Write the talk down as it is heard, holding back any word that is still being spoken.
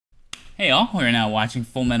Hey all, we're now watching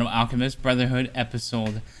Fullmetal Alchemist Brotherhood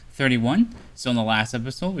episode 31. So in the last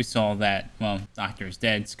episode we saw that, well, Doctor is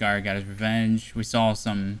dead, Scar got his revenge. We saw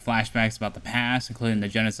some flashbacks about the past, including the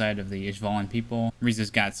genocide of the Ishvalan people.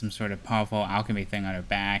 Riza's got some sort of powerful alchemy thing on her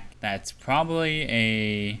back. That's probably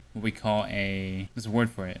a, what we call a, there's a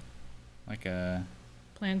word for it. Like a...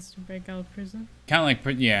 Plans to break out of prison? Kind of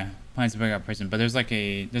like, yeah, plans to break out of prison. But there's like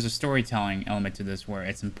there's a storytelling element to this where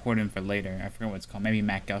it's important for later. I forget what it's called. Maybe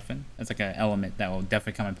MacGuffin. That's like an element that will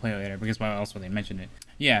definitely come and play later. Because why else would they mention it?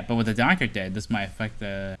 Yeah, but with the doctor dead, this might affect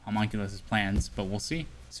the homunculus' plans. But we'll see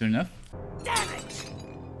soon enough. Damn it!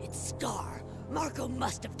 It's Scar. Marco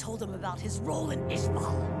must have told him about his role in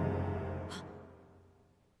Ishval.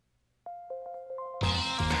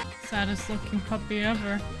 Saddest looking puppy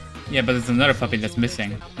ever. Yeah, but there's another puppy that's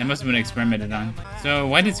missing. That must have been experimented on. So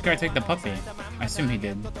why did Scar take the puppy? I assume he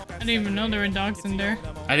did. I didn't even know there were dogs in there.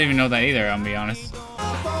 I didn't even know that either, I'll be honest.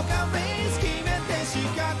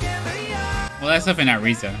 Well, that's definitely not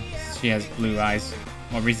Riza. She has blue eyes.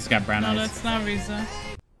 Well, Riza's got brown eyes. No, that's not Riza.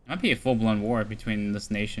 It might be a full-blown war between this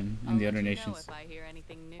nation and the other nations.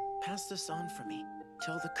 Pass this on for me.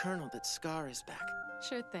 Tell the Colonel that Scar is back.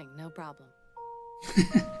 Sure thing, no problem.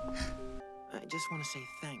 I just want to say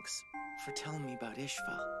thanks for telling me about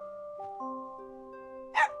Ishval.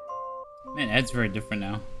 Man, Ed's very different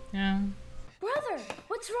now. Yeah. Brother,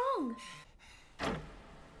 what's wrong?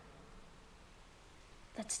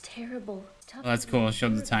 That's terrible. Well, that's cool. It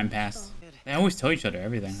showed the time passed. They always tell each other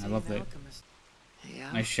everything. I loved it.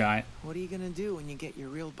 Yeah. Nice shot. What are you gonna do when you get your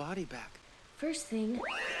real body back? First thing,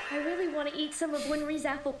 I really want to eat some of Winry's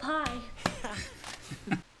apple pie.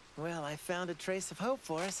 Well, I found a trace of hope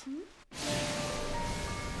for us. You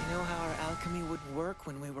know how our alchemy would work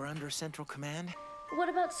when we were under central command? What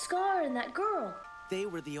about Scar and that girl? They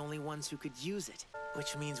were the only ones who could use it,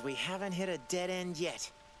 which means we haven't hit a dead end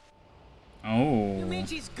yet. Oh. You mean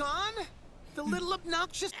she's gone? The little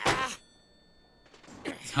obnoxious...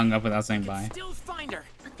 He's hung up without saying bye. Still find her.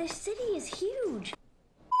 But this city is huge.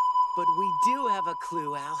 But we do have a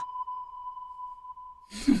clue, Al.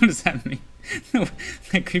 What does that mean?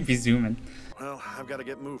 That creepy zoom in. Well, I've got to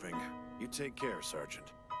get moving. You take care, Sergeant.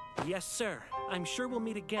 Yes, sir. I'm sure we'll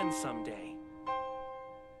meet again someday.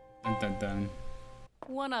 Dun dun dun.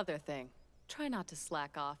 One other thing. Try not to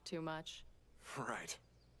slack off too much. Right.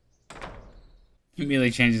 He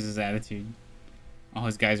immediately changes his attitude. All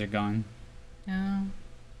his guys are gone. Yeah.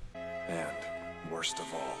 And, worst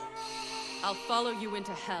of all, I'll follow you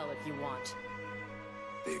into hell if you want.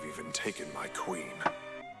 they've even taken my queen.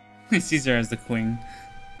 He sees her as the queen.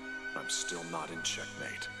 I'm still not in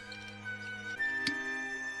checkmate.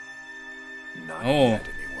 Not Oh. yet,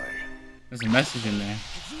 anyway. There's a message in there.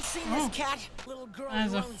 Have you seen this cat? Little girl That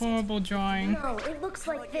is a owns it. horrible drawing. No, it looks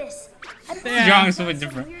like this. I bet Yeah. it's Drawing's some so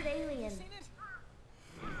different. weird alien.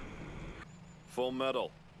 Full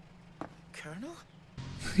metal. Colonel?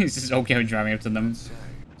 He's just okay with driving up to them.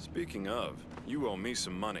 Speaking of, you owe me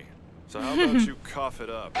some money. So how about you cough it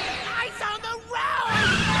up? Eyes on the road!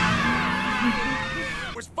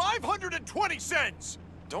 It was 520 cents!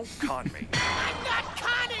 Don't con me. I'm not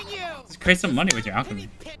conning you! Just create some money with your alchemy.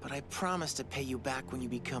 But I promise to pay you back when you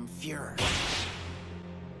become Fuhrer.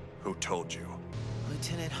 Who told you?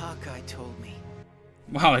 Lieutenant Hawkeye told me.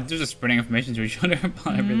 Wow, they're just spreading information to each other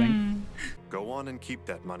about everything. Go on and keep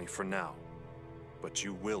that money for now. But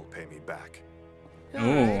you will pay me back. All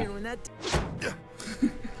right, and when that...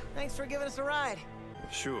 Thanks for giving us a ride.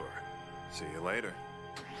 Sure. See you later.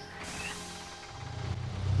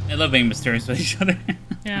 They love being mysterious with each other.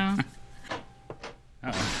 Yeah.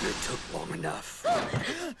 Uh-oh. It took long enough.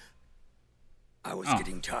 I was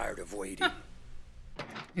getting tired of waiting.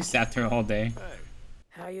 He sat through all day. Hey,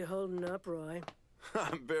 How you holding up, Roy?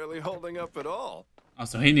 I'm barely holding up at all.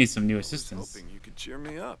 Also, he needs some new I was assistants. hoping you could cheer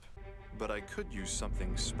me up. But I could use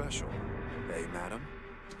something special. Hey, madam?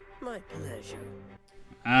 My pleasure.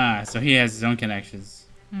 Ah, so he has his own connections.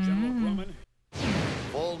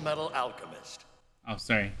 Fullmetal Alchemist. Oh,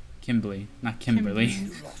 sorry. Kimberly, not Kimberly.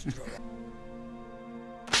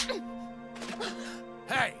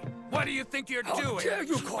 Hey, what do you think you're doing? How dare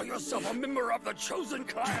you call yourself a member of the chosen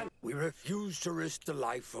clan? We refuse to risk the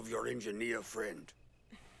life of your engineer friend.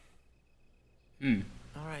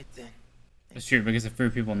 All right, then. That's true, because if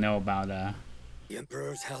fewer people know about, The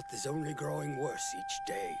Emperor's health is only growing worse each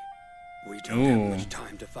day. We don't Ooh. have much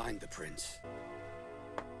time to find the prince.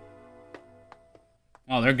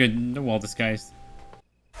 well, they're good. They're well disguised.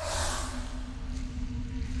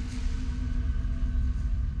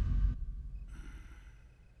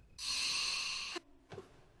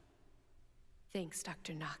 Thanks,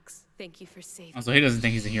 Dr. Knox. Thank you for saving. Also, he doesn't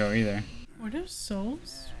think he's a hero either. Were there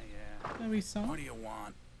souls? that we saw. What do you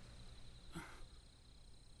want?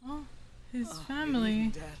 Oh, his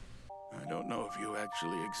family. I don't know if you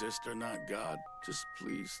actually exist or not, God. Just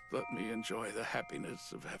please let me enjoy the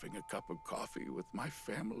happiness of having a cup of coffee with my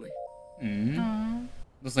family. Aw.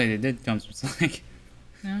 Looks like they did come some slack.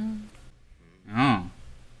 No. Oh.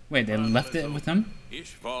 Wait, they left it with him?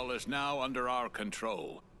 Ishval is now under our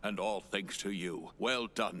control, and all thanks to you. Well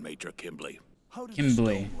done, Major Kimbley. How did Kimbley.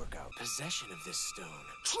 the stone work out? Possession of this stone.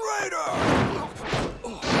 Traitor!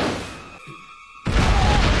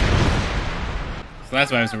 So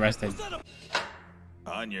that's why I was arrested.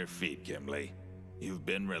 On your feet, Kimbley. You've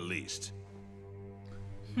been released.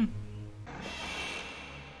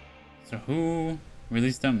 So who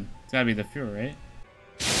released them? It's gotta be the Fuhrer, right?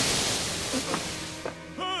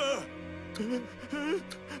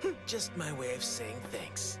 Just my way of saying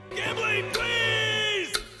thanks. Kimbley,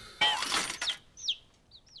 please!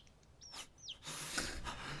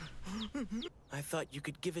 I thought you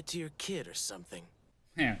could give it to your kid or something.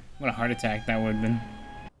 Yeah, what a heart attack that would have been.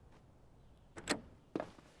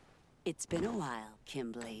 It's been a while,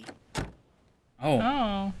 Kimbley. Oh,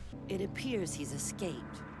 Oh. It appears he's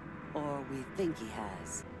escaped. Or we think he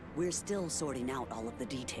has. We're still sorting out all of the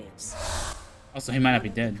details. also he might not be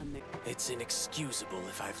dead. It's inexcusable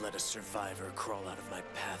if I've let a survivor crawl out of my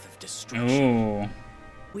path of destruction. Oh,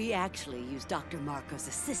 We actually used Dr. Marco's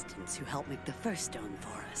assistants who helped make the first stone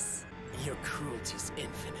for us. Your cruelty's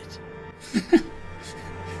infinite.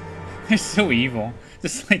 they're so evil.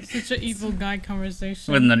 Just like Such an evil guy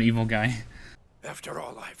conversation. with another evil guy. After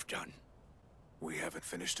all I've done, we haven't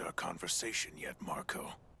finished our conversation yet,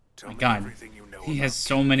 Marco. Tell My me God, everything you know he about has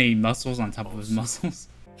so many muscles on top of his muscles.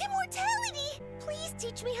 Immortality! Please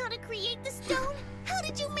teach me how to create the stone. How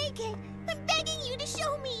did you make it? I'm begging you to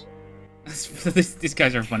show me. These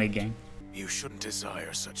guys are a funny gang. You shouldn't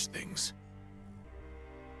desire such things.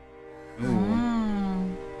 Ooh, Oh.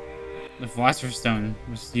 the Philosopher's Stone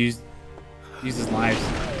was used as lives.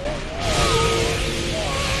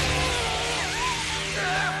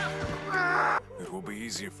 It will be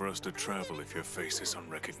easier for us to travel if your face is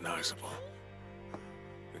unrecognizable.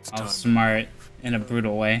 It's Oh, time. smart in a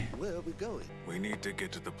brutal way. Where are we going? We need to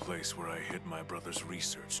get to the place where I hid my brother's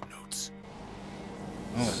research notes.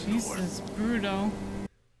 Oh. Jesus, Bruto.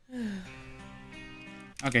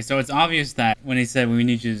 Okay, so it's obvious that when he said we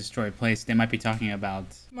need you to destroy a place, they might be talking about,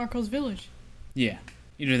 Marco's village. yeah,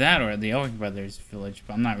 either that or the Elric brothers' village,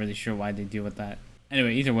 but I'm not really sure why they deal with that.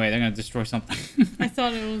 Anyway, either way, they're gonna destroy something. I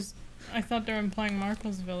thought they were implying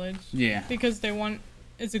Marco's village. Yeah. Because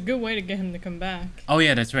it's a good way to get him to come back. Oh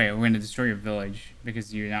yeah, that's right. We're gonna destroy your village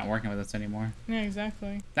because you're not working with us anymore. Yeah,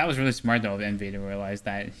 exactly. That was really smart though of Envy to realize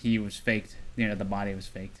that he was faked. You know, the body was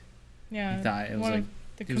faked. Yeah. He thought it was one like of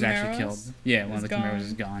the he was actually Chimeras killed. Yeah, one of is the Chimeras gone.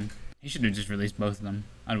 is gone. He should have just released both of them.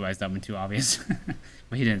 Otherwise, that would have been too obvious.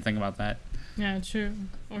 But he didn't think about that. Yeah, true.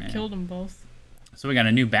 Or Yeah. killed them both. So we got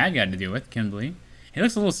a new bad guy to deal with, Kimbley. He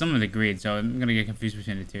looks a little similar to Greed, so I'm gonna get confused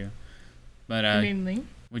between the two. But Mainly.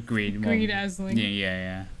 with Greed, Greed as Link.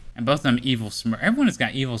 Yeah. And both of them evil smirk. Everyone has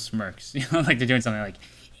got evil smirks. You know, like they're doing something like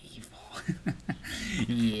evil.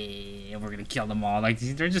 Yeah, we're gonna kill them all. Like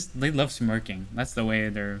they love smirking. That's the way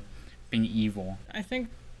they're being evil. I think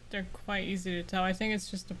they're quite easy to tell. I think it's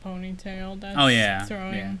just a ponytail that's Oh yeah,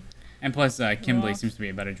 throwing yeah. And plus, Kimbley off. seems to be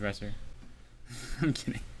a better dresser. I'm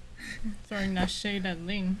kidding. throwing that shade at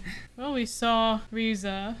Ling. Well, we saw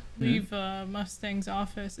Riza leave Mustang's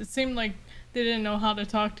office. It seemed like they didn't know how to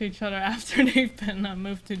talk to each other after they've been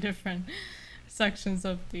moved to different sections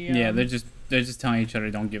of the. Yeah, they're just telling each other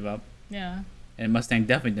don't give up. Yeah. And Mustang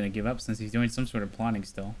definitely didn't give up since he's doing some sort of plotting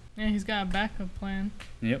still. Yeah, he's got a backup plan.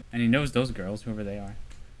 Yep, and he knows those girls, whoever they are.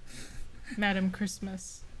 Madam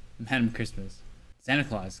Christmas. Madam Christmas. Santa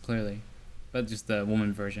Claus, clearly. But just the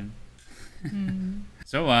woman version.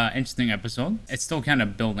 So, interesting episode. It's still kind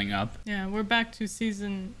of building up. Yeah, we're back to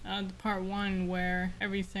season, part 1 where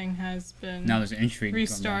everything has been Now there's an intrigue going on.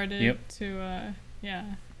 restarted Yep. to,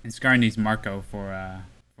 yeah. And Scar needs Marco for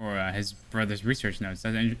his brother's research notes.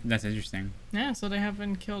 That's interesting. Yeah, so they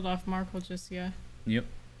haven't killed off Marco just yet. Yep.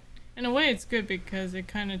 In a way, it's good because it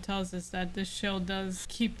kind of tells us that this show does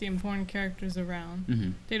keep the important characters around.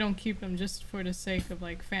 Mm-hmm. They don't keep them just for the sake of,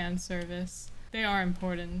 like, fan service. They are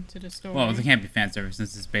important to the story. Well, they can't be fan service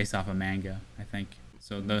since it's based off a manga, I think.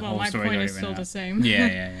 So the whole my story point is still the same.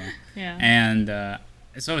 Yeah. Yeah. And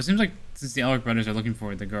so it seems like since the Elric brothers are looking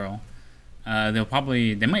for the girl, they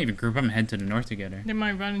might even group up and head to the north together. They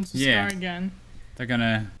might run into Yeah. Scar again. They're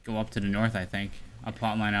gonna go up to the north, I think. a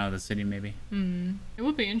plot line out of the city, maybe. It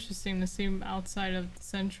would be interesting to see him outside of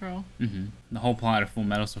Central. The whole plot of Full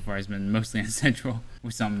Metal so far has been mostly in Central,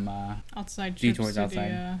 with some Outside detours trips to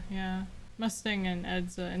outside. yeah. Mustang and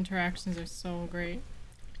Ed's interactions are so great.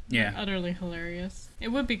 Yeah. They're utterly hilarious. It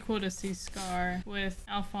would be cool to see Scar with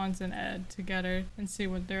Alphonse and Ed together and see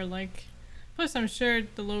what they're like. Plus, I'm sure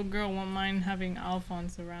the little girl won't mind having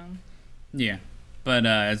Alphonse around. Yeah. But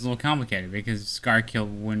it's a little complicated because Scar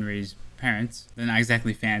killed Winry's parents. They're not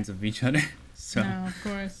exactly fans of each other. So, No, of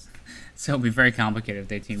course. So it'll be very complicated if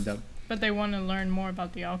they teamed up. But they want to learn more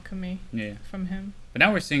about the alchemy from him. But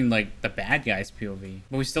now we're seeing, like, the bad guys' POV.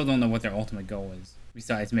 But we still don't know what their ultimate goal is.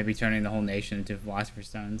 Besides maybe turning the whole nation into Philosopher's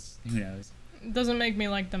Stones. Who knows? It doesn't make me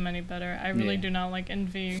like them any better. I really do not like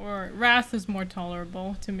Envy. Or Wrath is more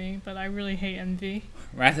tolerable to me, but I really hate Envy.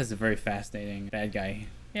 Wrath is a very fascinating bad guy.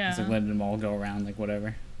 Yeah. He's like letting them all go around, like,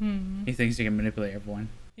 whatever. He thinks he can manipulate everyone.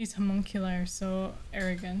 These homunculi are so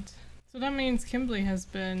arrogant. So that means Kimberly has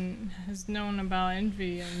known about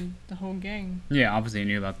Envy and the whole gang. Yeah, obviously he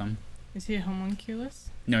knew about them. Is he a homunculus?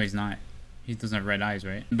 No, he's not. He doesn't have red eyes,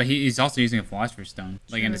 right? But he's also using a Philosopher's Stone,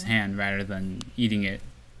 like in his hand, rather than eating it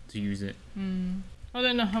to use it. Well,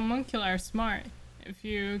 then the homunculi are smart. If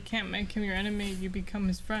you can't make him your enemy, you become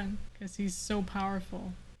his friend. Because he's so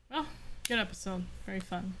powerful. Well, good episode. Very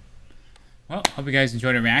fun. Well, hope you guys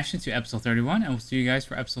enjoyed our reaction to episode 31, and we'll see you guys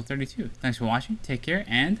for episode 32. Thanks for watching, take care,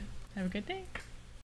 and have a good day.